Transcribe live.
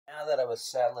that I was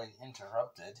sadly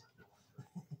interrupted,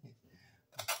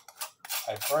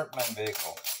 I burnt my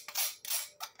bagel.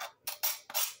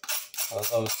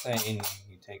 As I was saying,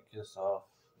 you take this off,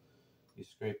 you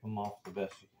scrape them off the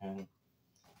best you can.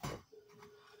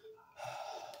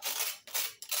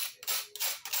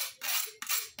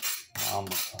 Mom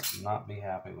will not be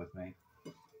happy with me.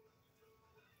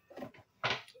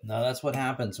 Now that's what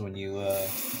happens when you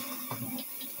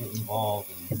get involved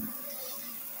and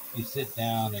you sit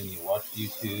down and you watch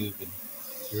YouTube and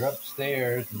you're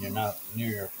upstairs and you're not near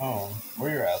your phone, or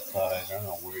you're outside. I don't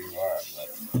know where you are,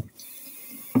 but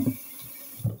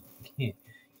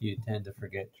you tend to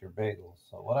forget your bagels.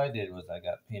 So what I did was I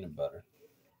got peanut butter.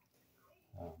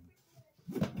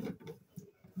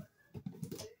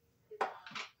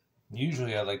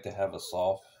 Usually I like to have a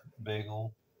soft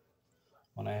bagel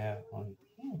when I have one.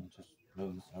 Just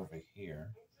move this over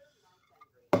here.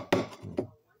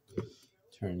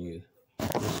 Turn you.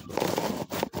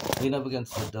 Lean up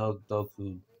against the dog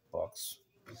food box.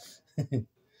 Get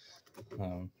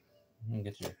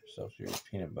yourself your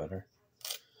peanut butter.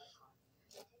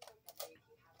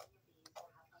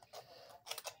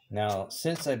 Now,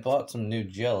 since I bought some new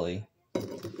jelly,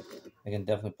 I can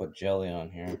definitely put jelly on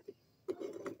here.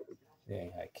 Yeah,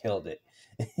 I killed it.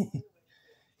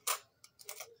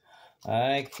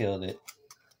 I killed it.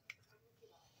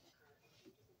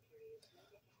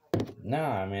 No,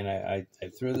 I mean, I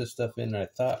threw this stuff in and I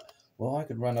thought, well, I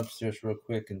could run upstairs real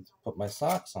quick and put my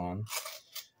socks on.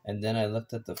 And then I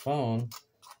looked at the phone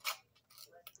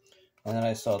and then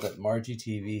I saw that Margie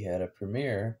TV had a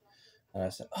premiere. And I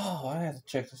said, oh, I have to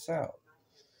check this out.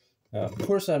 Now, of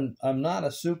course, I'm not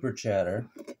a super chatter,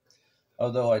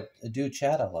 although I do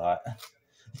chat a lot.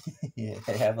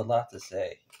 I have a lot to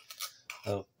say.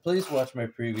 So please watch my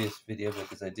previous video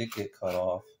because I did get cut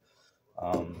off.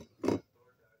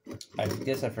 I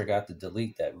guess I forgot to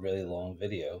delete that really long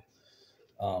video.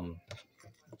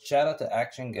 Shout out to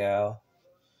Action Gal.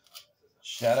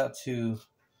 Shout out to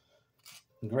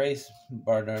Grace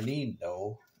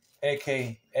Bernardino,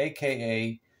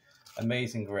 aka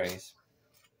Amazing Grace.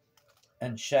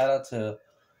 And shout out to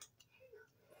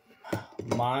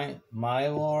my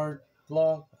Lord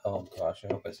blog. Oh gosh,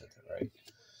 I hope I said that right.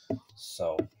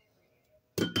 So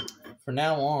for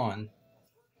now on,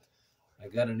 I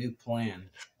got a new plan.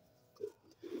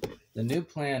 The new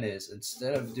plan is,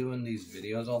 instead of doing these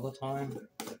videos all the time,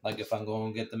 like if I'm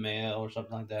going to get the mail or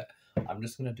something like that, I'm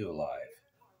just going to do it live.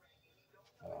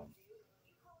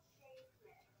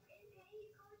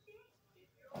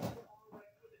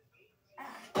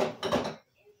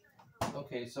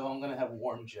 Okay, so I'm going to have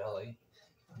warm jelly.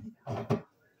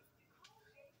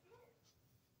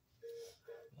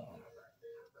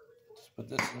 Just put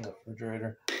this in the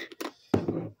refrigerator.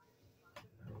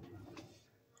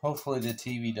 Hopefully the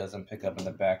TV doesn't pick up in the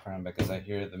background because I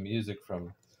hear the music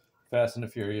from Fast and the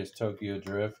Furious Tokyo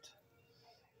Drift.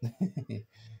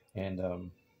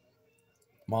 And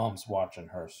Mom's watching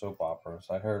her soap opera,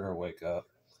 so I heard her wake up.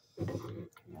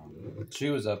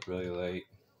 She was up really late.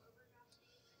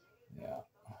 Yeah.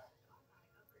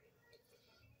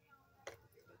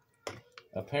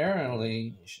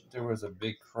 Apparently, there was a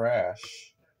big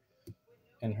crash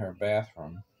in her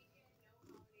bathroom.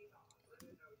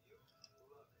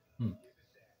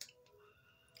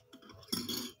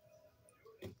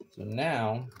 So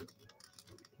now,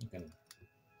 you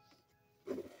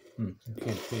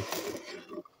can't see.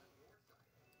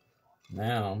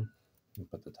 Now, you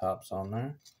put the tops on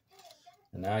there.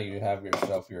 And now you have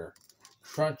yourself your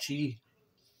crunchy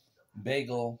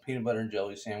bagel, peanut butter and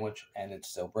jelly sandwich, and it's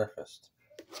still breakfast.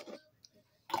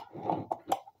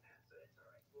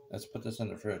 Let's put this in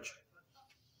the fridge.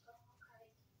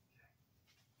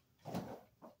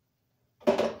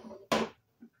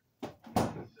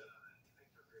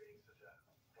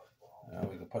 Now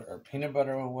we can put our peanut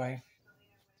butter away.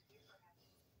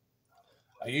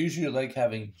 I usually like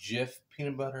having Jif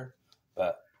peanut butter,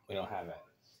 but we don't have it.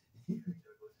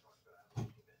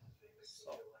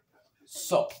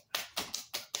 So,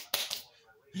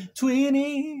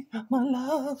 20, my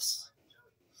loves.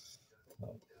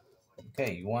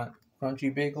 Okay, you want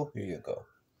crunchy bagel? Here you go.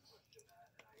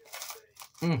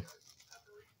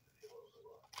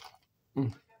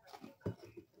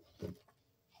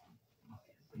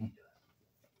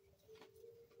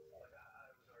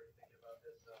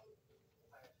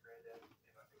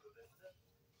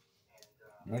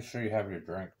 Make sure you have your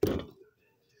drink.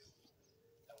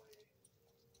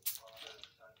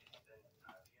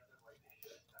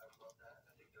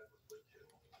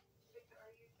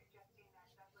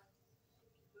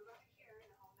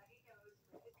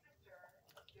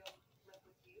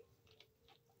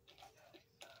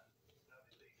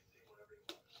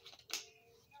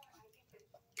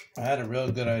 I had a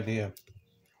real good idea.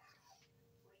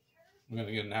 I'm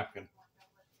gonna get a napkin.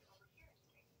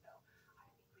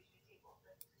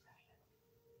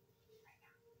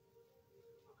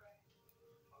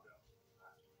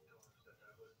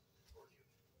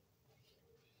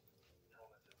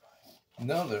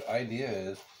 No, the idea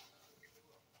is,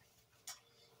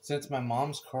 since my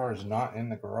mom's car is not in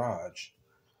the garage,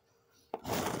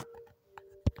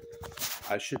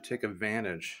 I should take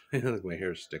advantage. Look, my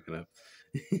hair's sticking up.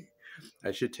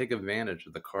 I should take advantage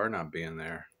of the car not being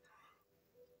there,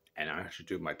 and I should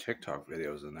do my TikTok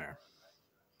videos in there.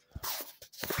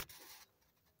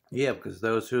 Yeah, because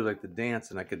those who like to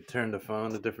dance, and I could turn the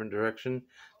phone a different direction,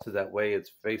 so that way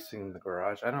it's facing the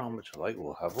garage. I don't know how much light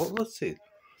we'll have. Well, let's see.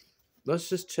 Let's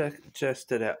just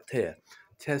test it out.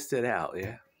 Test it out.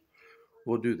 Yeah,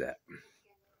 we'll do that.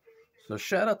 So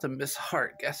shout out to Miss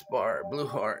Hart, guest bar, Blue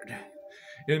Heart,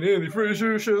 and Andy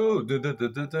Fraser show.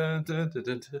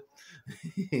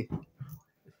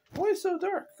 Why is it so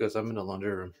dark? Because I'm in the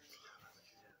laundry room.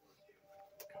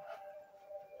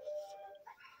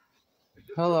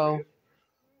 Hello.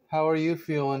 How are you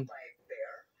feeling?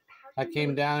 I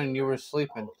came down and you were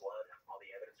sleeping.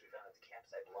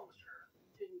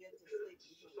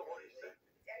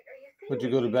 Would you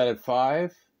go to bed at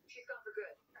 5?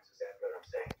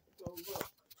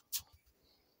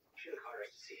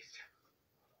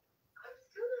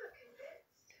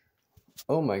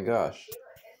 Oh my gosh.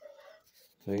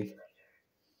 See?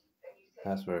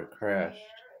 That's where it crashed.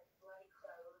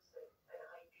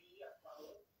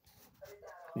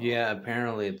 Yeah,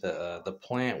 apparently the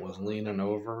plant was leaning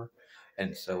over,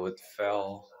 and so it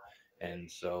fell,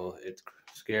 and so it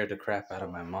scared the crap out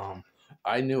of my mom.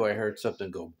 I knew I heard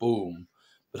something go boom,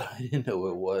 but I didn't know what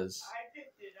it was. I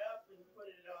picked it up and put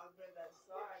it on where that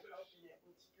side, hoping it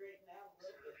would straighten out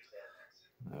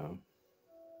with it.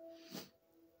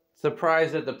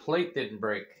 Surprised that the plate didn't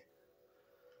break.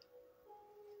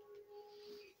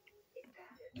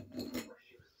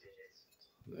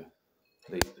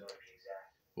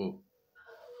 Ooh.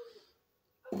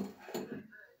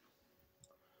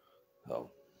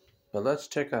 Oh, but let's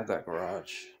check out that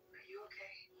garage.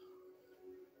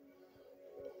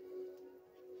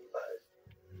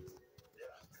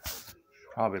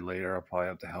 Probably later, I'll probably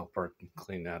have to help her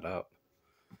clean that up.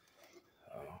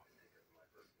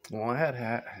 Well, I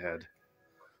had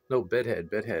no bedhead.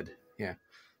 Yeah,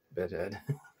 bedhead.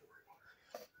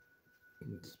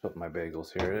 Just put my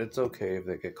bagels here. It's okay if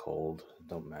they get cold. It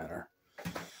don't matter.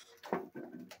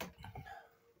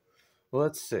 Well,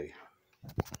 let's see.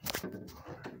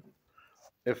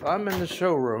 If I'm in the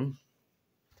showroom,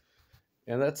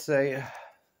 and let's say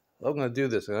I'm gonna do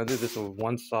this. I'm gonna do this with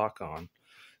one sock on.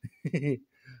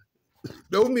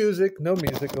 No music. I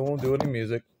won't do any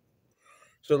music.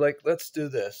 So, like, let's do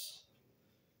this.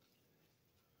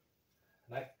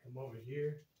 And I can come over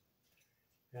here,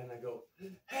 and I go,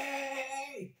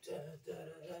 hey,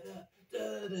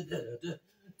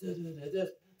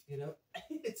 you know,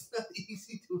 it's not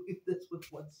easy doing this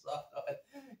with one sock on,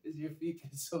 because your feet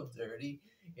get so dirty,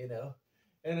 you know,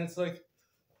 and it's like,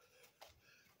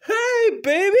 hey,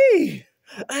 baby,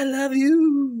 I love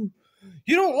you.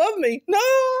 You don't love me. No.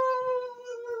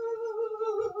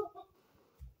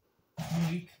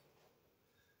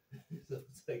 So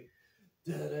it's like,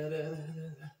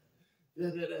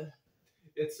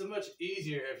 it's so much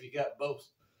easier if you got both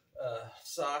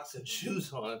socks and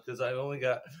shoes on, because I only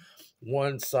got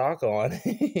one sock on.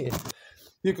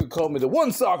 You could call me the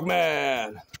one sock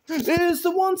man. It's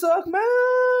the one sock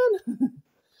man.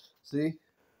 See,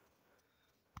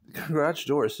 the garage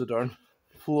door is so darn,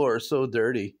 floor is so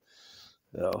dirty.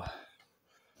 So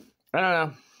I don't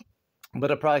know,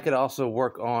 but I probably could also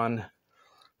work on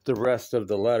the rest of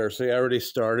the letter. See, I already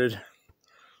started,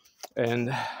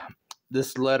 and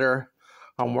this letter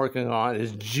I'm working on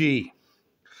is G.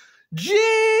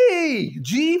 G!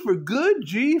 G for good,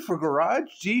 G for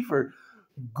garage, G for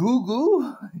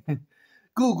Goo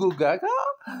Goo Gaga.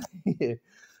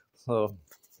 So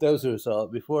those who saw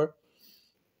it before.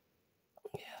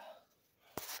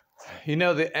 You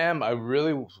know, the M, I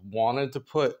really wanted to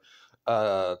put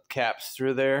caps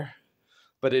through there,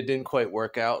 but it didn't quite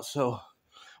work out. So,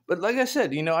 but like I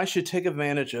said, you know, I should take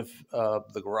advantage of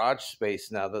the garage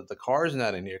space now that the car's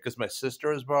not in here, because my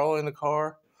sister is borrowing the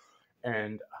car,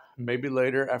 and maybe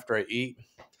later after I eat,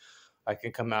 I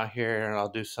can come out here and I'll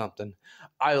do something.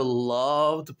 I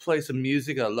love to play some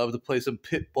music. I love to play some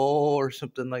Pitbull or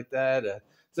something like that,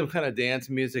 some kind of dance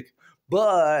music.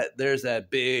 But there's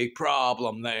that big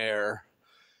problem there.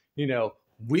 You know,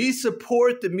 we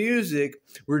support the music.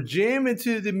 We're jamming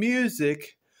to the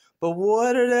music. But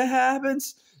what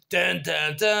happens? dun,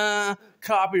 dun, dun,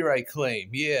 copyright claim.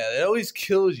 Yeah, it always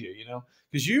kills you,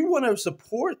 because you want to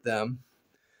support them.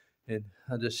 And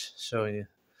I'll just show you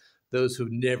those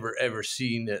who've never, ever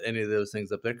seen any of those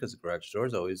things up there because the garage door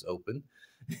is always open.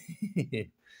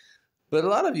 But a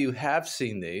lot of you have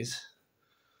seen these.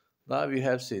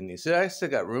 So I still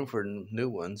got room for new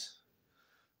ones.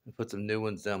 I'll put some new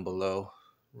ones down below.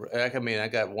 I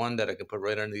got one that I can put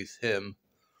right underneath him.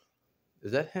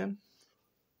 Is that him?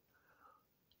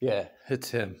 Yeah,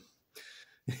 it's him.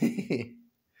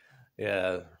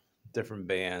 Yeah, different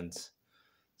bands.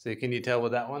 So can you tell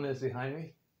what that one is behind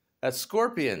me? That's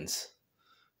Scorpions.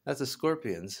 That's the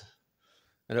Scorpions.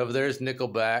 And over there is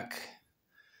Nickelback.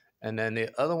 And then the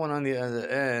other one on the other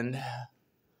end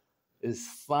is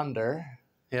Thunder.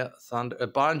 Yeah, Thunder.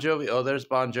 Bon Jovi. Oh, there's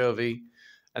Bon Jovi.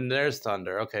 And there's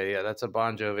Thunder. Okay, yeah, that's a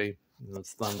Bon Jovi.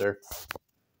 That's Thunder.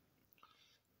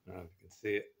 I don't know if you can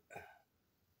see it.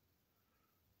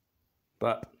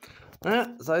 But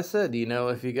as I said,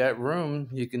 if you got room,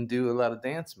 you can do a lot of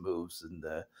dance moves. And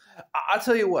I'll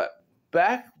tell you what,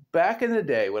 back in the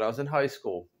day when I was in high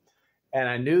school, and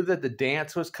I knew that the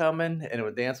dance was coming, and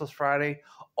the dance was Friday,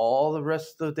 all the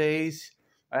rest of the days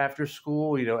after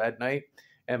school, at night,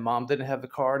 and Mom didn't have the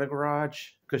car in the garage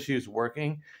because she was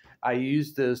working, I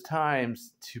used those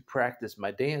times to practice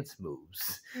my dance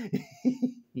moves.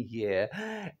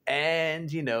 Yeah. And,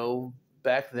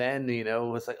 back then, it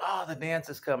was like, oh, the dance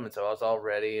is coming. So I was all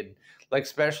ready. And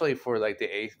especially for the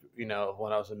 8th,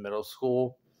 when I was in middle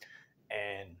school.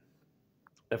 And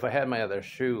if I had my other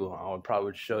shoe, I would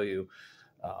probably show you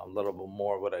a little bit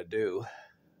more what I do.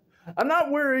 I'm not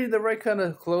wearing the right kind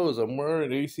of clothes. I'm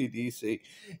wearing AC/DC.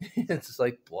 It's just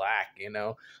black,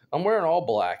 I'm wearing all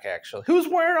black, actually. Who's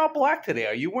wearing all black today?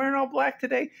 Are you wearing all black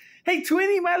today? Hey,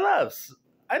 Twinnie, my loves.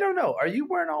 I don't know. Are you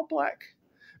wearing all black?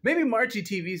 Maybe Margie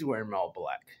TV's wearing all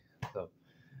black. So,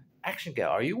 Action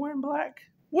Gal, are you wearing black?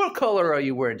 What color are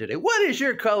you wearing today? What is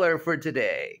your color for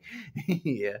today?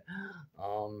 Yeah.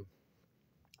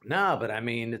 No, but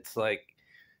it's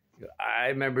I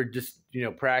remember just,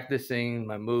 practicing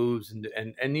my moves and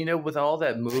with all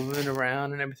that moving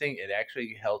around and everything, it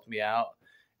actually helped me out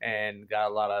and got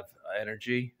a lot of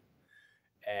energy.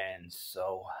 And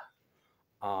so,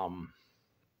 I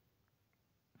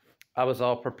was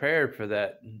all prepared for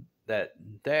that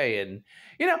day. And,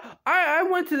 I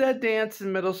went to that dance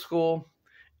in middle school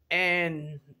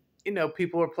and,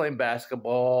 people were playing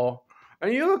basketball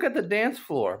and you look at the dance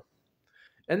floor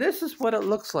and this is what it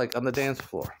looks like on the dance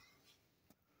floor.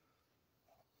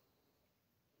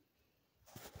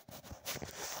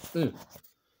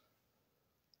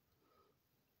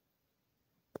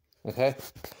 Okay.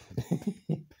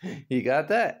 You got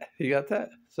that.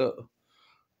 So,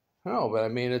 no,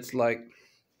 but it's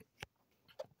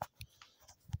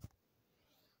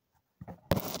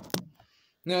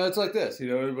no, it's like this.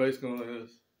 Everybody's going like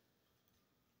this.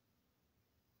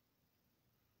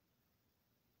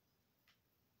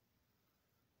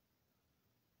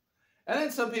 And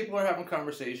then some people are having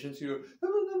conversations, and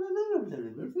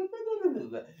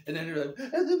then they're like,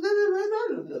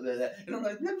 and I'm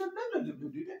like,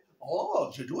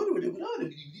 oh,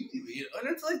 and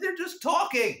it's like they're just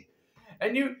talking,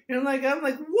 and I'm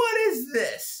like, what is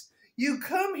this? You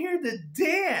come here to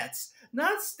dance,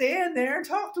 not stand there and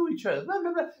talk to each other.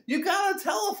 You got a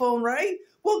telephone, right?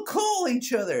 Well, call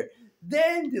each other,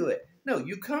 then do it. No,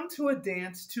 you come to a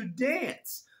dance to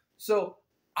dance. So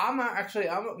I'm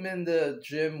in the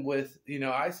gym with,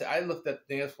 I looked at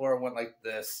the dance floor and went like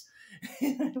this.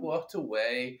 And I walked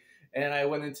away and I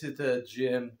went into the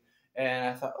gym and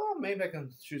I thought, oh, maybe I can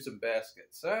shoot some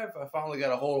baskets. So I finally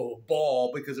got a hold of a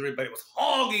ball because everybody was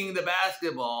hogging the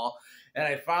basketball. And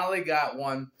I finally got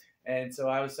one. And so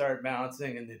I started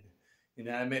bouncing and then,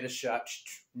 I made a shot.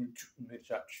 Made a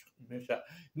shot.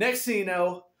 Next thing you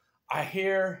know, I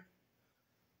hear,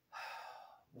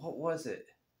 what was it?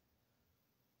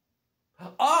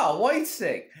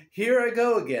 Whitesnake. Here I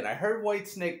go again. I heard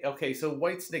Whitesnake. Okay, so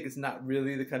Whitesnake is not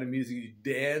really the kind of music you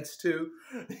dance to.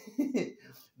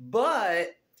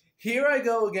 But Here I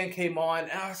Go Again came on,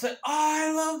 and I was like, oh,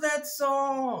 I love that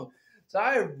song. So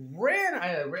I ran out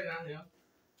here.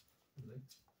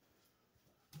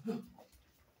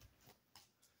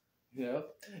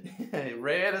 I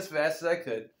ran as fast as I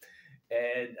could.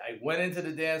 And I went into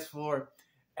the dance floor,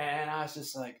 and I was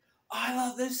just like, oh, I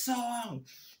love this song.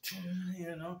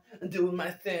 I'm doing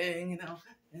my thing, and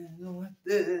like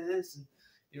this. And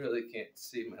you really can't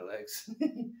see my legs.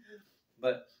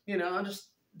 But, I'm just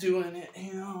doing it,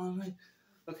 I'm like,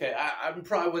 okay, I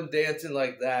probably wasn't dancing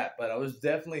like that, but I was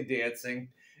definitely dancing.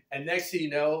 And next thing you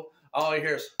know, all I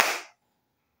hear is,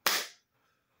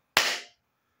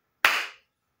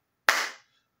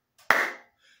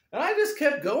 And I just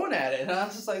kept going at it. And I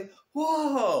was just like,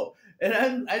 whoa.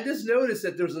 And I just noticed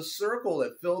that there's a circle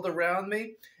that filled around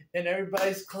me. And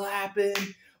everybody's clapping.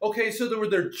 Okay, so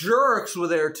their jerks were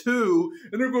there too.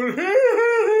 And they're going,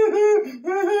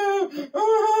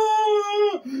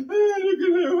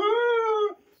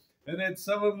 and then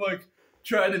some of them like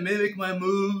trying to mimic my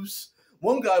moves.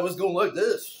 One guy was going like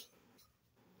this.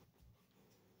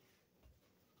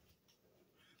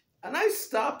 And I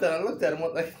stopped and I looked at him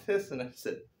went like this and I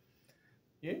said,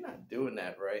 you're not doing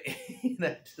that right. And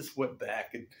I just went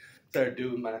back and started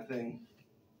doing my thing.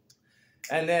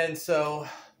 And then so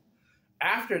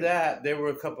after that, there were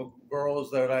a couple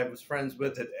girls that I was friends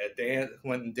with at dance,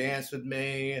 went and danced with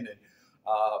me. And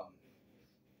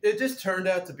it just turned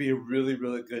out to be a really,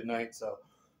 really good night. So,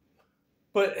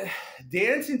 but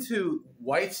dancing to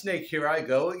White Snake, Here I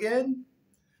Go Again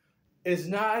is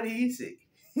not easy.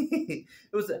 It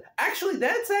was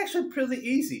that's actually pretty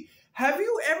easy. Have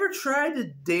you ever tried to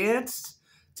dance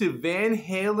to Van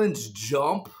Halen's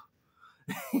Jump?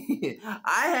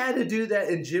 I had to do that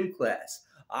in gym class.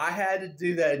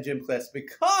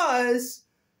 Because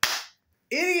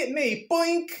idiot me,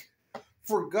 boink,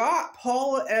 forgot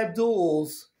Paula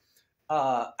Abdul's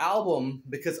album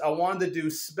because I wanted to do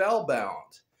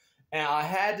Spellbound. And I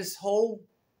had this whole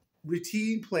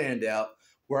routine planned out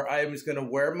where I was going to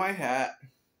wear my hat.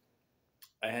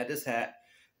 I had this hat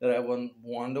that I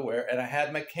wanted to wear, and I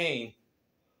had my cane.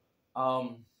 I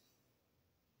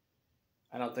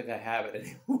don't think I have it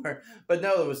anymore. But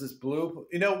no, there was this blue,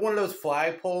 one of those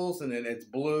flagpoles, and then it's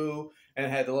blue, and it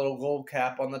had the little gold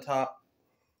cap on the top.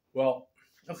 Well,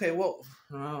 okay, well,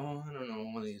 I don't know.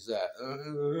 I want to use that.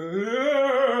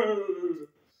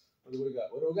 What do we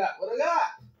got? What do I got?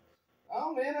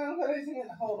 Oh, man, I don't got anything.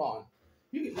 Hold on.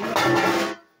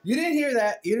 You didn't hear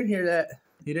that. You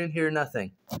didn't hear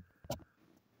nothing.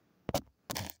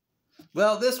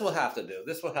 Well, this will have to do.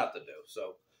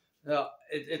 So,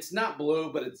 it's not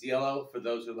blue, but it's yellow for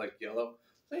those who like yellow.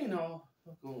 So,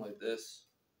 I'm going like this.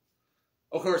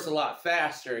 Of course, a lot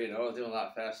faster, I'm doing a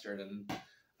lot faster. And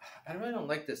I really don't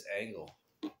like this angle.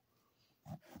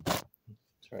 That's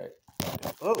right.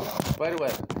 Oh, by the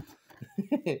way.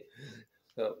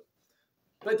 So,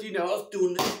 but I was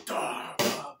doing this.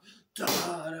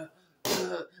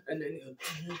 And then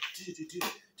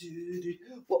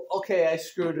well, okay, I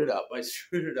screwed it up.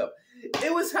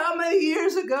 It was how many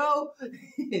years ago?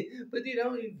 But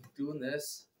you're doing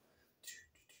this.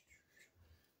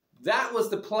 That was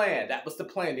the plan.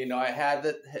 I had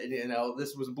that.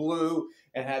 This was blue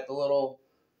and had the little.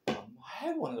 I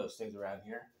had one of those things around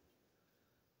here.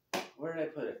 Where did I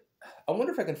put it? I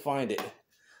wonder if I can find it.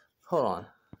 Hold on.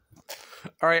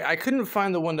 All right, I couldn't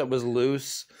find the one that was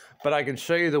loose, but I can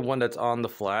show you the one that's on the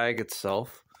flag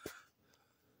itself.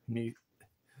 Neat.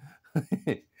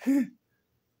 This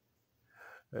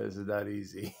is not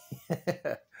easy.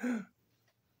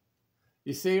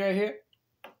 You see right here?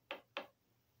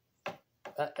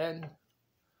 And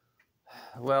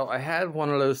well, I had one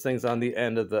of those things on the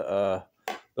end of the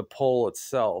pole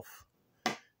itself,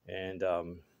 and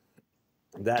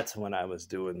that's when I was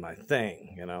doing my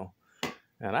thing,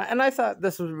 And I thought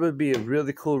this would be a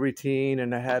really cool routine,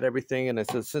 and I had everything. And I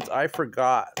said, since I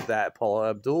forgot that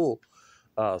Paula Abdul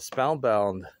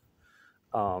Spellbound,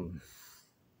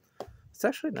 it's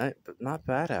actually not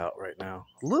bad out right now.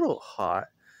 A little hot,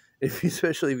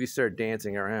 especially if you start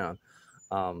dancing around.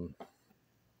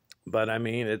 But I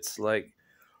mean, it's like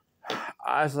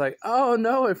I was like, oh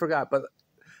no, I forgot. But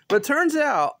it turns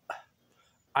out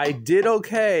I did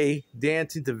okay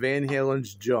dancing to Van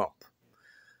Halen's Jump.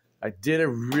 I did a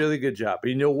really good job. But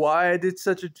you know why I did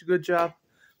such a good job?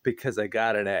 Because I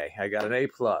got an A. I got an A+.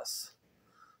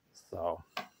 So,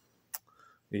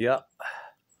 yep.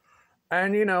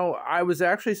 And, I was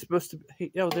actually supposed to...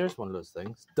 there's one of those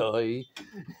things. Duh.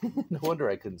 No wonder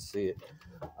I couldn't see it.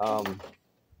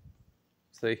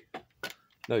 See?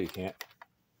 No, you can't.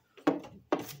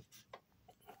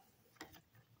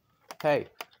 Hey,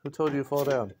 who told you to fall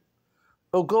down?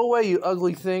 Oh, go away, you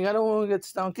ugly thing. I don't want to get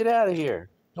stung. Get out of here.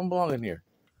 Don't belong in here.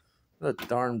 A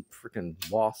darn freaking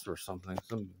wasp or something.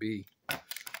 Some bee.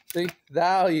 See?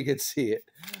 Now you can see it.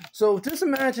 So just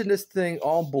imagine this thing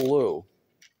all blue.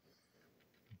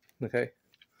 Okay?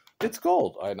 It's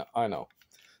gold. I know.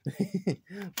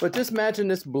 But just imagine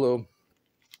this blue.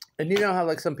 And you know how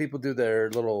like some people do their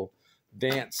little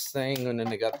dance thing and then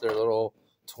they got their little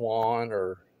twan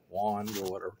or wand or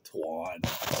whatever. Twan.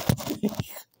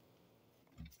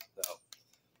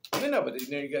 No, but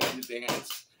you got to do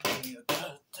dance.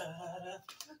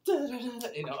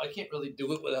 I can't really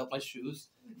do it without my shoes.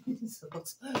 So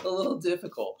it's a little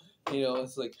difficult.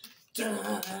 It's like.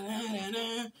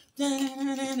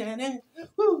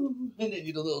 Woo, and then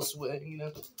you do a little swing, you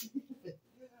know.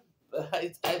 But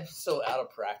I'm so out of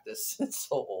practice. It's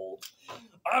so old.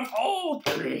 I'm old.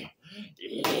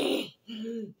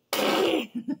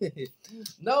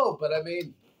 No, but I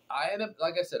mean, I end up,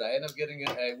 like I said, I end up getting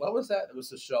what was that? It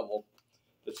was a shovel.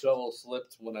 The shovel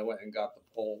slipped when I went and got the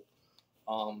pole.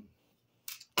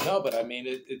 No, but I mean,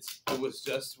 it was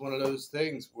just one of those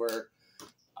things where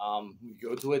we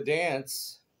go to a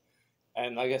dance,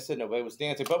 and like I said, nobody was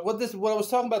dancing. But what I was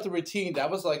talking about the routine,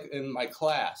 that was like in my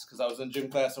class, because I was in gym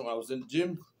class, and when I was in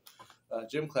gym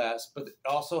class, but it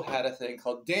also had a thing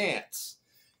called dance.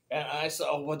 And I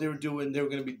saw what they were doing. They were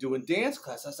going to be doing dance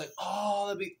class. I was like, oh,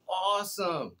 that'd be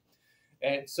awesome.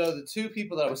 And so the two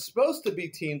people that I was supposed to be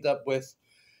teamed up with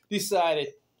decided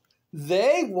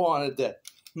they wanted to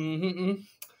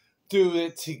do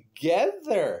it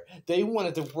together. They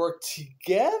wanted to work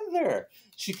together.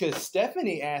 Because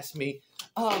Stephanie asked me,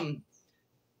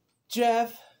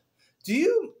 Jeff, do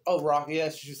you, oh, Rocket,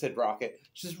 yes, she said Rocket.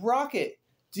 She says, Rocket,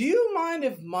 do you mind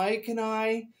if Mike and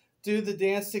I do the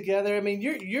dance together? I mean,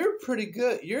 you're pretty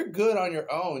good. You're good on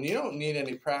your own. You don't need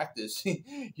any practice.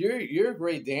 you're a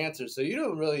great dancer, so you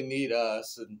don't really need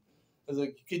us. And I was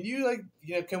like, can you, like,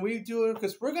 you know, can we do it?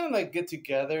 Because we're gonna like get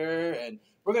together, and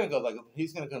we're gonna go, like,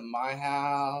 he's gonna come to my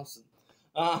house.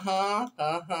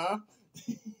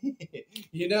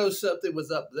 You know something was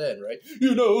up then, right?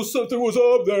 You know something was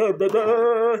up there,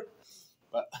 baby.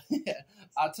 But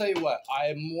I'll tell you what, I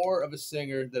am more of a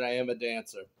singer than I am a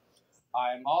dancer.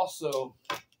 I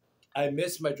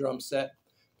miss my drum set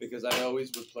because I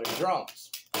always would play drums.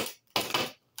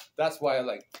 That's why I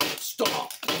like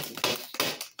stomp.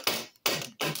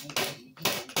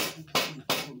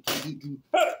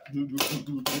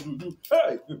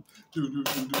 Hey,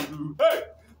 hey,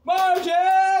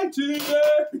 Margie,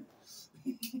 today.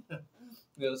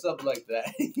 You know, something like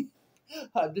that.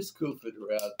 I'm just goofing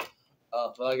around.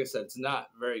 But like I said, it's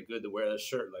not very good to wear a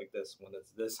shirt like this when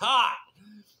it's this hot.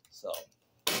 So,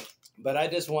 but I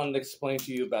just wanted to explain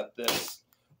to you about this.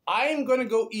 I am going to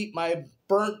go eat my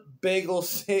burnt bagel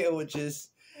sandwiches.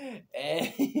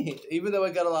 And even though I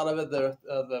got a lot of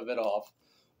it off,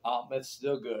 it's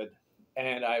still good.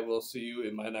 And I will see you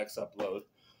in my next upload.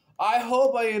 I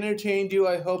hope I entertained you.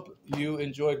 I hope you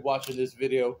enjoyed watching this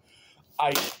video.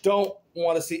 I don't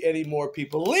want to see any more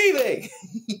people leaving.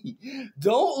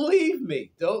 Don't leave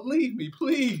me. Don't leave me.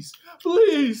 Please,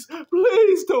 please,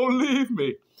 please don't leave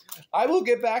me. I will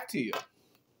get back to you.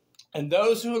 And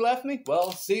those who left me,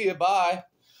 well, see you. Bye.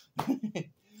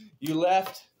 You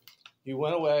left. You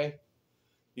went away.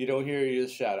 You don't hear your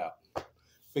shout out.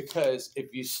 Because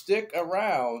if you stick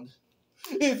around,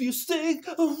 I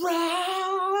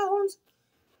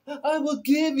will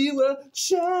give you a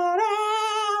shout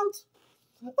out.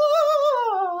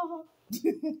 Oh.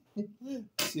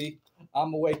 See,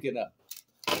 I'm waking up.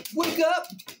 Wake up,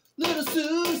 little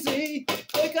Susie.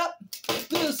 Wake up,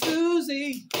 little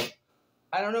Susie.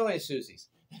 I don't know any Susies.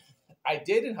 I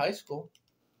did in high school.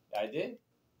 I did.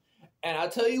 And I'll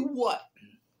tell you what.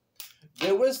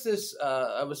 There was this,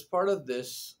 I was part of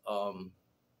this,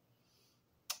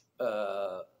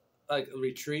 like a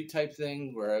retreat type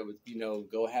thing where I would, you know,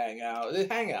 go hang out.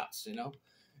 Hangouts, you know.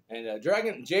 And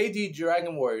JD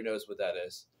Dragon Warrior knows what that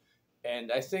is.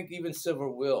 And I think even Silver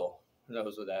Will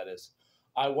knows what that is.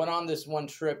 I went on this one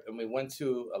trip, and we went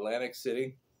to Atlantic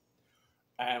City.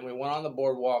 And we went on the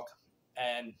boardwalk,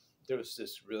 and there was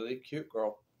this really cute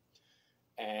girl.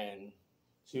 And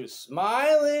she was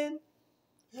smiling.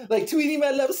 Like Tweety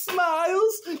my love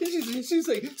smiles. And she was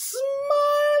like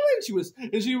smiling. She was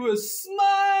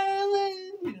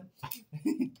smiling. You know.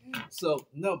 So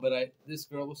no, but this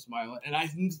girl was smiling, and I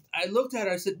looked at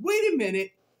her. I said, "Wait a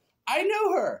minute, I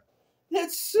know her.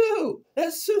 That's Sue.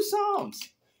 That's Sue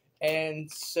Soms." And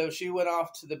so she went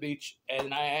off to the beach,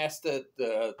 and I asked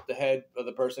the head of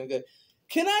the person,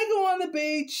 "Can I go on the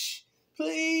beach,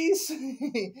 please?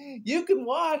 You can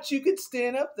watch. You can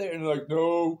stand up there." And they're like,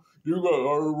 "No, you got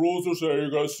our rules are saying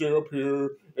you got to stay up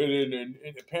here." And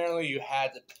apparently you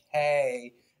had to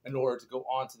pay in order to go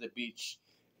onto the beach.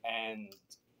 And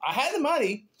I had the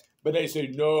money, but they say,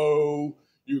 no,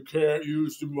 you can't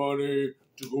use the money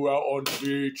to go out on the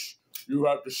beach. You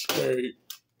have to stay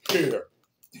here.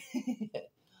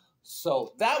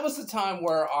 So that was the time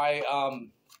where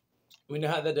we know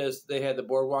how that is. They had the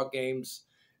boardwalk games,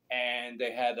 and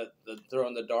they had the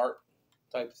throwing the dart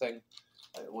type thing.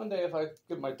 One day, if I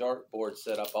get my dart board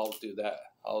set up, I'll do that.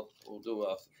 We'll do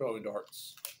a throwing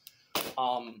darts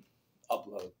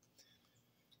upload.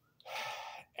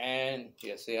 And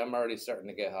yeah, see, I'm already starting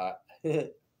to get hot.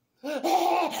 No,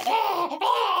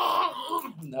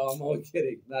 I'm only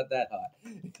kidding. Not that hot.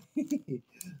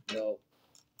 No.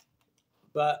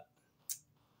 But,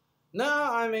 no,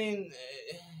 I mean,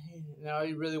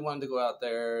 he really wanted to go out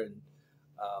there and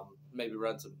maybe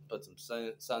put some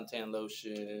suntan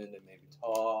lotion and maybe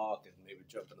talk and maybe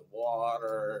jump in the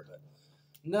water. But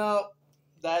no,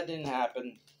 that didn't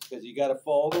happen because you got to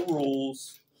follow the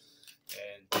rules.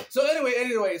 And so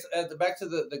anyways, back to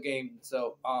the game.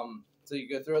 So you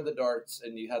go throw the darts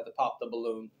and you have to pop the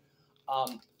balloon.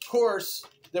 Of course,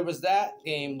 there was that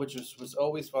game which was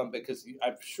always fun because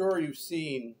I'm sure you've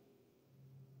seen.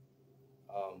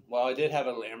 Well, I did have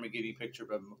a Lamborghini picture,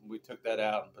 but we took that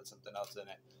out and put something else in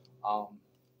it.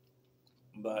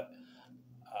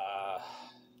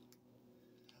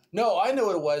 No, I know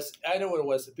what it was. I know what it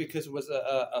was because it was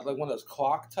like one of those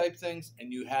clock type things,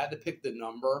 and you had to pick the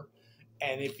number.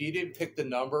 And if you didn't pick the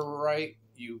number right,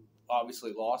 you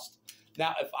obviously lost.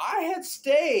 Now, if I had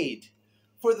stayed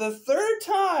for the third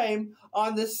time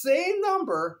on the same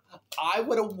number, I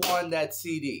would have won that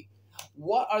CD.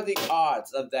 What are the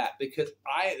odds of that? Because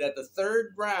at the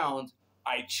third round,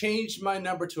 I changed my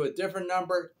number to a different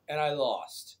number, and I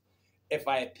lost. If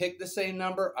I had picked the same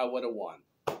number, I would have won.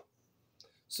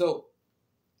 So,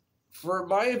 for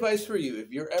my advice for you,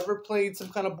 if you're ever playing some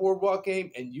kind of boardwalk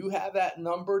game and you have that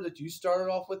number that you started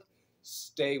off with,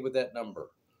 stay with that number.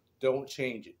 Don't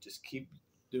change it. Just keep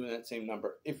doing that same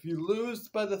number. If you lose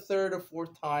by the third or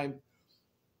fourth time,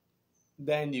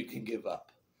 then you can give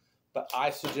up. But I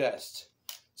suggest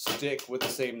stick with the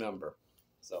same number.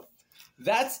 So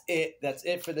that's it. That's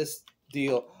it for this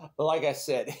deal. Like I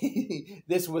said,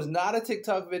 this was not a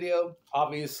TikTok video,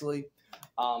 obviously.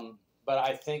 But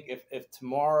I think if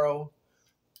tomorrow,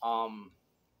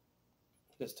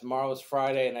 because tomorrow is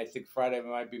Friday, and I think Friday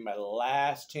might be my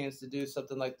last chance to do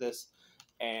something like this,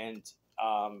 and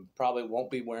probably won't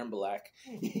be wearing black.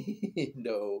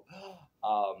 No.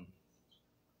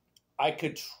 I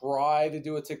could try to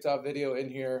do a TikTok video in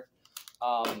here,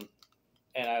 and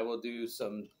I will do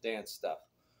some dance stuff.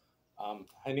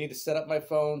 I need to set up my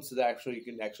phone so that you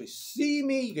can actually see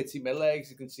me. You can see my legs.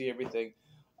 You can see everything.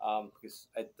 Because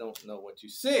I don't know what you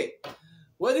see.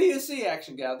 What do you see,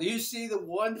 Action Gal? Do you see the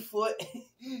 1 foot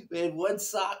and 1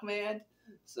 sock man?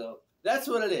 So that's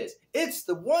what it is. It's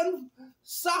the 1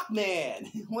 sock man,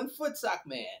 1 foot sock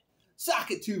man. Sock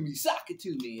it to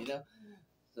me, you know?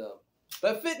 So,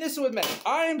 but fitness with men,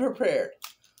 I am prepared.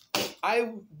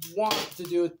 I want to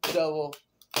do a double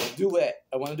duet.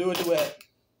 I want to do a duet.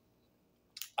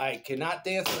 I cannot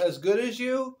dance as good as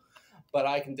you, but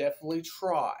I can definitely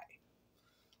try.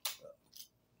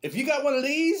 If you got one of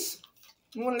these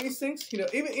things, you know,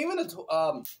 even a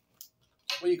what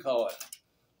do you call it?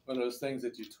 One of those things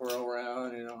that you twirl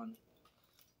around, you know. And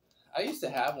I used to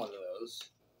have one of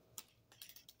those.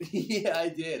 Yeah, I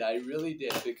did. I really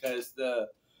did because the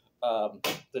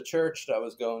church that I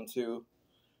was going to,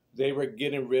 they were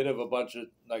getting rid of a bunch of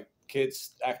like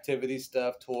kids' activity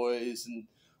stuff, toys, and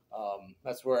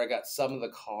that's where I got some of the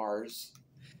cars.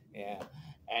 Yeah,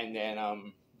 and then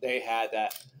they had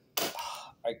that.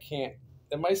 I can't.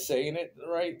 Am I saying it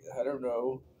right? I don't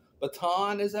know.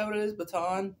 Baton, is that what it is?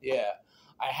 Baton? Yeah.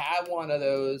 I have one of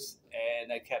those,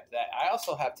 and I kept that. I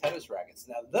also have tennis rackets.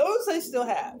 Now, those I still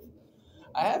have.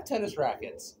 I have tennis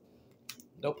rackets.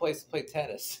 No place to play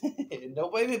tennis. No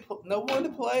one to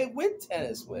play with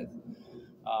tennis with.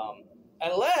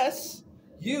 Unless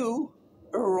you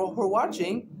who are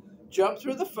watching jump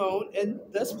through the phone and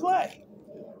let's play.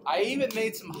 I even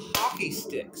made some hockey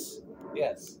sticks.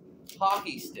 Yes.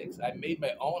 Hockey sticks. I made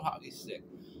my own hockey stick.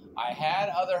 I had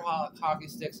other hockey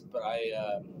sticks, but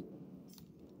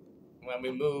when we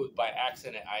moved by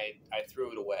accident, I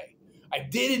threw it away. I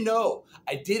didn't know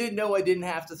I didn't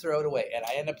have to throw it away, and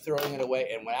I ended up throwing it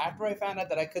away. And after I found out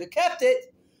that I could have kept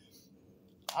it,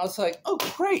 I was like, oh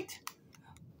great,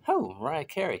 oh Mariah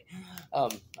Carey.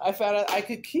 I found out I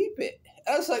could keep it.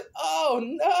 I was like, oh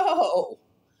no.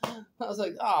 I was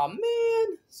like, oh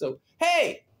man. So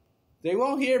hey. They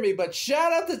won't hear me, but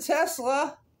shout out to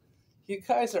Tesla. You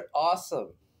guys are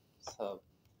awesome. So,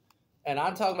 and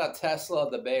I'm talking about Tesla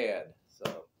the band.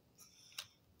 So,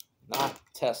 not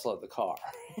Tesla the car.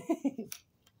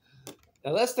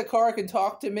 Unless the car can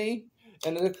talk to me,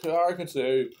 and the car can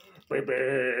say, baby,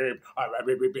 I'm a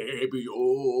baby,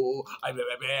 oh, I'm a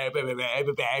baby. I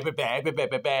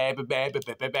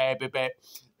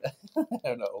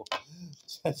don't know.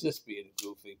 That's just being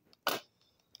goofy.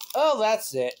 Oh,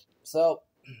 that's it. So,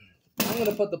 I'm going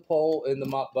to put the pole in the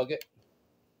mop bucket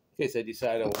in case I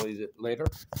decide I want to use it later.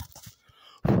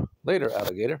 Later,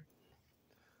 alligator.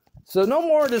 So no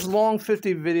more of this long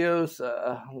 50 videos,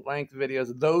 length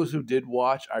videos. Those who did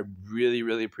watch, I really,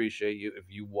 really appreciate you if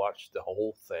you watched the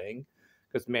whole thing.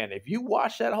 Because, man, if you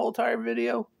watch that whole entire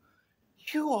video,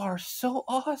 you are so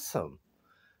awesome.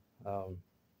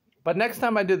 But next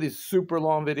time I do these super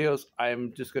long videos,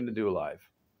 I'm just going to do a live.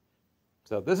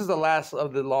 So this is the last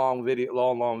of the long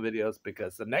videos,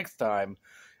 because the next time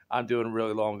I'm doing a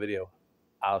really long video,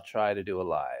 I'll try to do a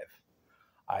live.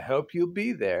 I hope you'll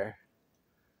be there.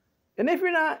 And if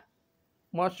you're not,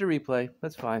 watch the replay.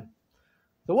 That's fine.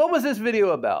 So what was this video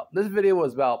about? This video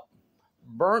was about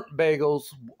burnt bagels.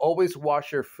 Always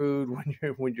wash your food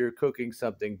when you're cooking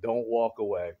something. Don't walk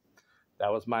away.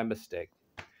 That was my mistake.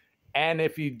 And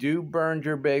if you do burn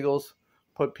your bagels,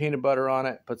 put peanut butter on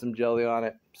it, put some jelly on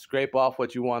it, scrape off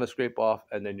what you want to scrape off,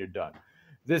 and then you're done.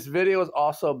 This video is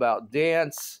also about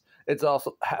dance. It's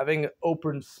also having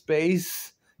open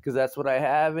space, because that's what I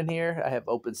have in here. I have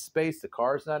open space. The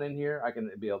car's not in here. I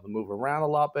can be able to move around a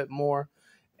lot bit more.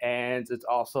 And it's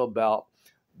also about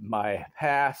my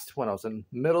past when I was in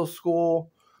middle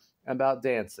school, about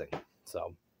dancing.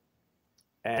 So,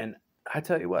 and I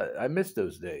tell you what, I miss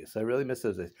those days. I really miss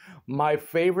those days. My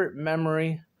favorite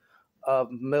memory of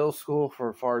middle school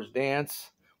for as far as dance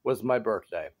was my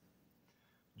birthday.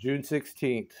 June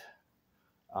 16th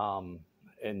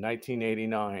in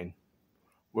 1989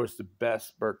 was the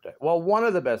best birthday. Well, one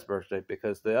of the best birthdays,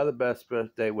 because the other best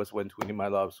birthday was when Tweety My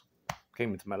Loves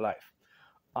came into my life.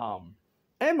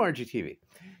 And Margie TV.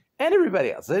 And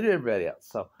everybody else.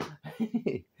 So,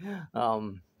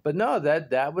 but no,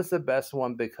 that was the best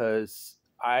one, because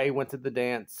I went to the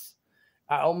dance.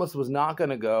 I almost was not going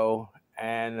to go.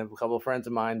 And a couple of friends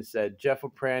of mine said, Jeff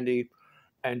Brandy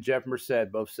and Jeff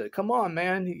Merced both said, come on,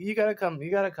 man, you got to come.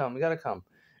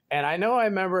 And I know I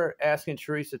remember asking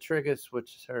Teresa Triggus,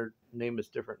 which her name is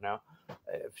different now,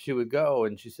 if she would go.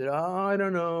 And she said, oh, I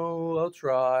don't know, I'll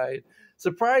try.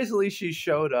 Surprisingly, she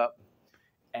showed up.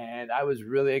 And I was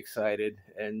really excited.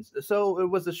 And so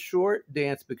it was a short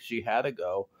dance because she had to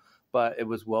go, but it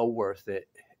was well worth it.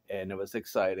 And it was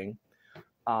exciting.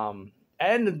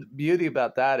 And the beauty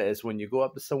about that is when you go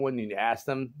up to someone and you ask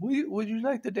them, would you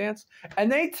like to dance?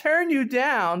 And they turn you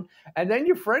down. And then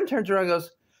your friend turns around and goes,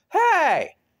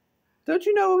 hey, don't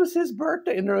you know it was his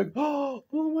birthday? And they're like, oh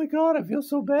my God, I feel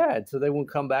so bad. So they won't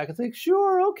come back and say,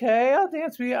 sure, okay, I'll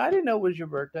dance with you. I didn't know it was your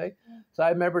birthday. So I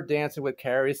remember dancing with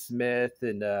Carrie Smith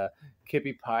and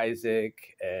Kippy Piezik.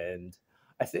 And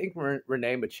I think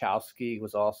Renee Machowski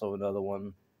was also another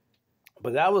one.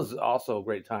 But that was also a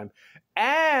great time.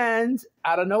 And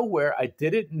out of nowhere, I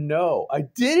didn't know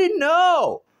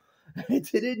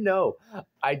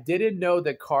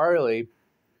that Carly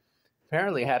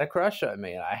apparently had a crush on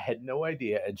me, and I had no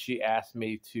idea. And she asked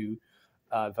me to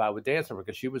if I would dance with her,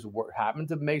 because she was happened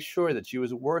to make sure that she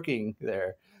was working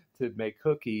there to make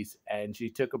cookies. And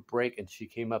she took a break, and she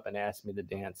came up and asked me to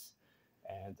dance.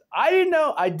 And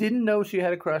I didn't know she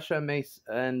had a crush on me,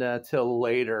 and till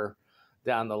later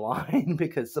down the line,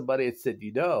 because somebody had said,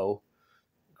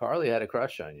 Carly had a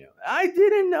crush on you. I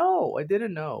didn't know.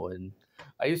 And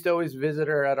I used to always visit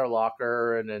her at her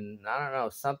locker, and then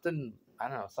something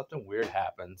weird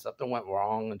happened. Something went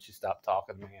wrong, and she stopped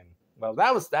talking to me. And well,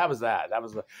 that was that. That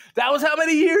was how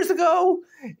many years ago?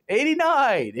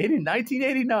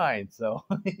 1989. So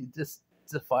just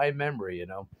a fine memory,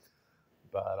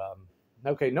 But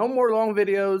okay, no more long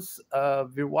videos.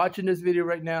 If you're watching this video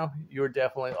right now, you're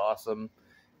definitely awesome,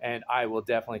 and I will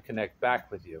definitely connect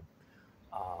back with you.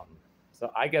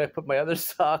 So I gotta put my other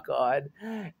sock on,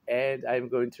 and I'm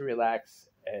going to relax,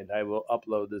 and I will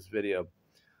upload this video.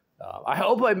 I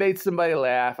hope I made somebody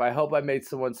laugh. I hope I made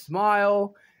someone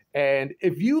smile. And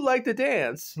if you like to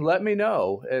dance, let me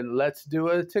know, and let's do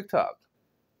a TikTok.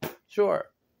 Sure.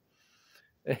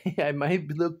 I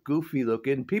might look goofy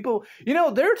looking. People,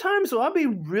 there are times when I'll be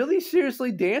really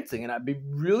seriously dancing, and I'd be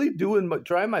really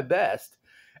trying my best.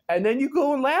 And then you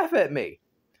go and laugh at me.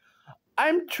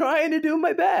 I'm trying to do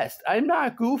my best. I'm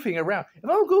not goofing around. If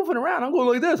I'm goofing around, I'm going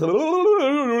like this.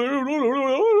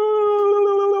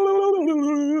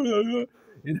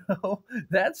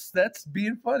 That's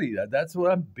being funny. That's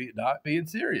what I'm not being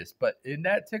serious. But in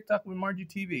that TikTok with Margie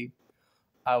TV,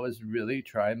 I was really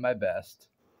trying my best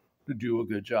to do a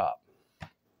good job.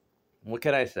 What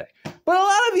can I say? But a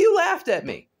lot of you laughed at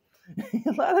me.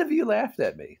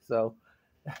 So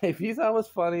if you thought it was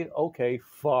funny, okay,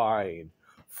 fine.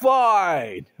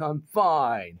 I'm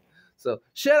fine. So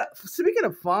shut up. Speaking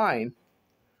of fine,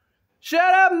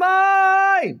 shut up,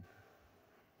 mine.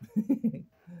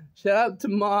 Shout out to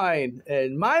mine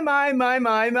and mine. Mine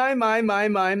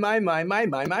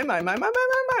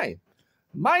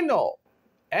Noel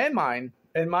and mine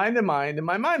In mind, in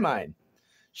my mind.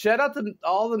 Shout out to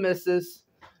all the misses.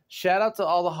 Shout out to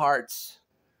all the hearts.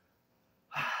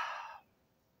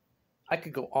 I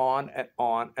could go on and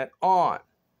on and on.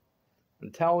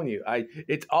 I'm telling you,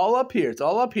 it's all up here. It's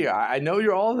all up here. I know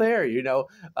you're all there. You know,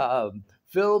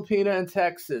 Filipina in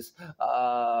Texas,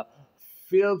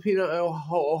 Filipino in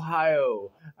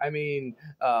Ohio. I mean,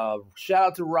 shout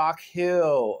out to Rock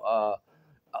Hill.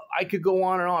 I could go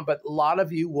on and on, but a lot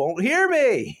of you won't hear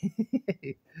me.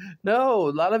 No,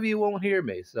 a lot of you won't hear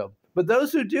me. So, but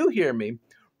those who do hear me,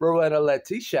 Rowena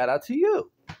Letty, shout out to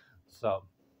you. So,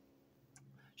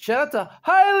 shout out to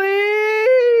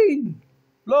Hyleen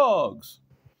Vlogs.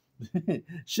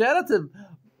 Shout out to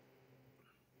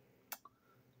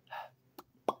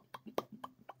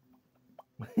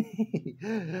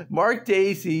Mark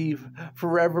Daisy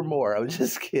forevermore. I'm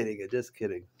just kidding.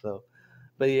 So,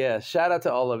 but yeah, shout out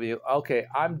to all of you. Okay,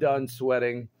 I'm done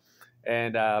sweating,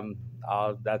 and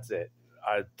that's it.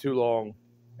 Too long,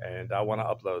 and I want to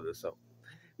upload this. So,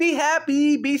 be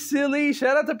happy, be silly.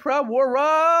 Shout out to Proud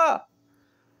Warra.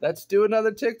 Let's do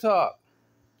another TikTok.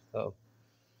 So,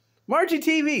 Margie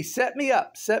TV, set me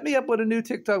up. Set me up with a new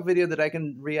TikTok video that I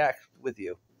can react with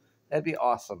you. That'd be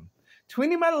awesome.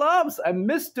 Tweenie my loves, I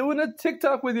miss doing a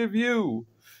TikTok with you.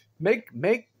 Make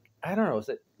I don't know, is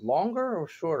it longer or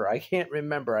shorter? I can't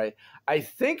remember. I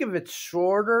think if it's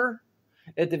shorter,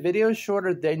 if the video is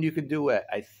shorter, then you can do it.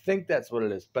 I think that's what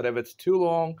it is. But if it's too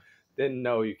long, then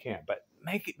no, you can't. But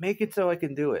make it so I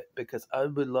can do it, because I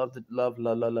would love to love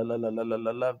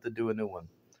to do a new one.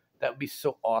 That would be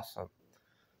so awesome.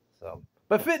 So,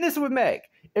 but Fitness with Meg.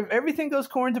 If everything goes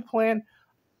according to plan,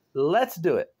 let's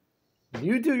do it.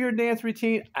 You do your dance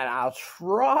routine, and I'll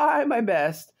try my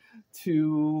best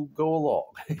to go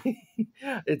along.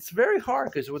 It's very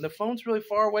hard because when the phone's really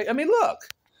far away. I mean, look,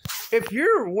 if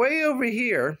you're way over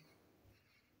here,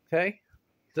 okay,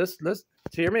 let's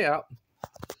hear me out.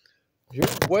 If you're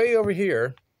way over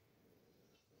here,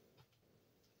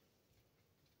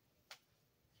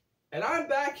 and I'm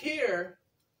back here,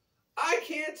 I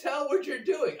can't tell what you're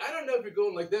doing. I don't know if you're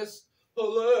going like this,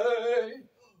 away,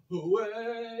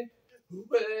 away.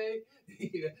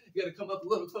 You got to come up a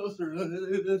little closer.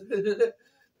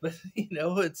 But, you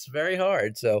know, it's very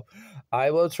hard. So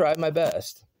I will try my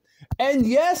best. And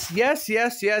yes.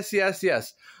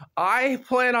 I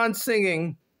plan on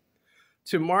singing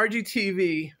to Margie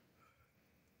TV.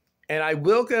 And I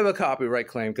will give a copyright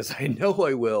claim because I know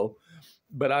I will.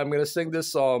 But I'm going to sing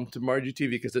this song to Margie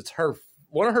TV because it's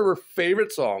one of her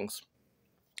favorite songs.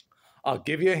 I'll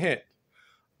give you a hint.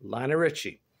 Lionel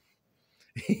Richie.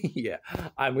 Yeah,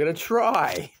 I'm gonna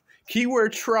try.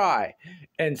 Keyword try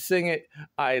and sing it.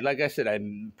 Like I said, I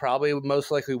probably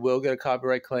most likely will get a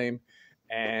copyright claim,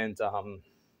 and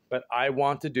but I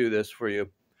want to do this for you.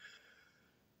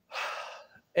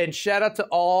 And shout out to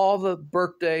all the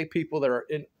birthday people that are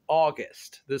in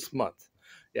August this month.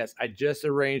 Yes, I just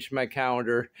arranged my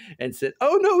calendar and said,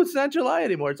 "Oh no, it's not July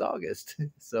anymore; it's August."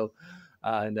 So,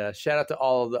 and shout out to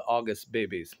all of the August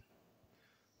babies.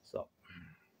 So.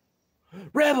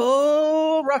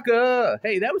 Rebel Rocker.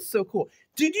 Hey, that was so cool.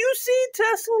 Did you see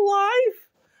Tesla live?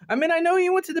 I mean, I know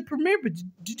you went to the premiere, but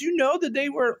did you know that they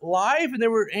were live and they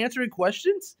were answering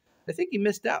questions? I think you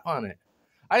missed out on it.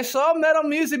 I saw Metal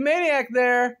Music Maniac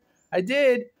there. I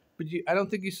did, but I don't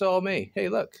think you saw me. Hey,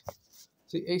 look.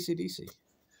 See, AC/DC.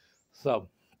 So,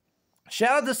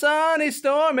 shout out to Sunny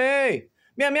Stormy.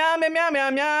 Meow, meow, meow, meow, meow,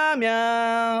 meow,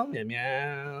 meow, meow,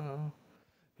 meow.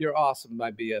 You're awesome,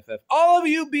 my BFF. All of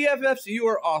you BFFs, you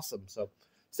are awesome. So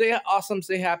say awesome,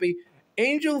 say happy.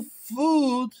 Angel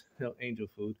Food. No, Angel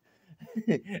Food.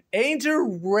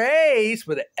 Angel Race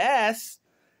with an S.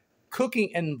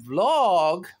 Cooking and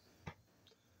Vlog.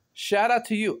 Shout out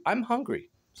to you. I'm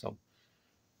hungry. So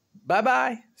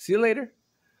bye-bye. See you later.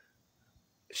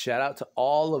 Shout out to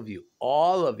all of you.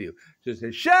 All of you. Just say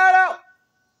shout out.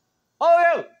 All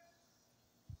of you.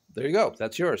 There you go.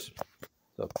 That's yours.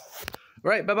 So. All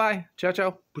right, bye-bye. Ciao,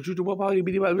 ciao. Winnie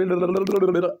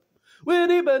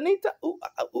Benita.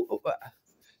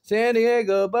 San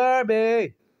Diego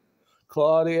Barbie.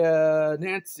 Claudia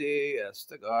Nancy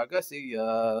Estegar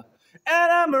Garcia.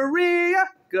 Anna Maria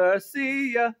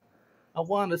Garcia. I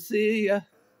want to see ya.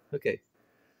 Okay.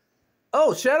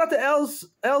 Oh, shout out to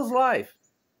L's Life.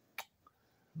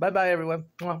 Bye-bye, everyone.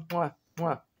 Mwah, mwah,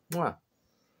 mwah, mwah.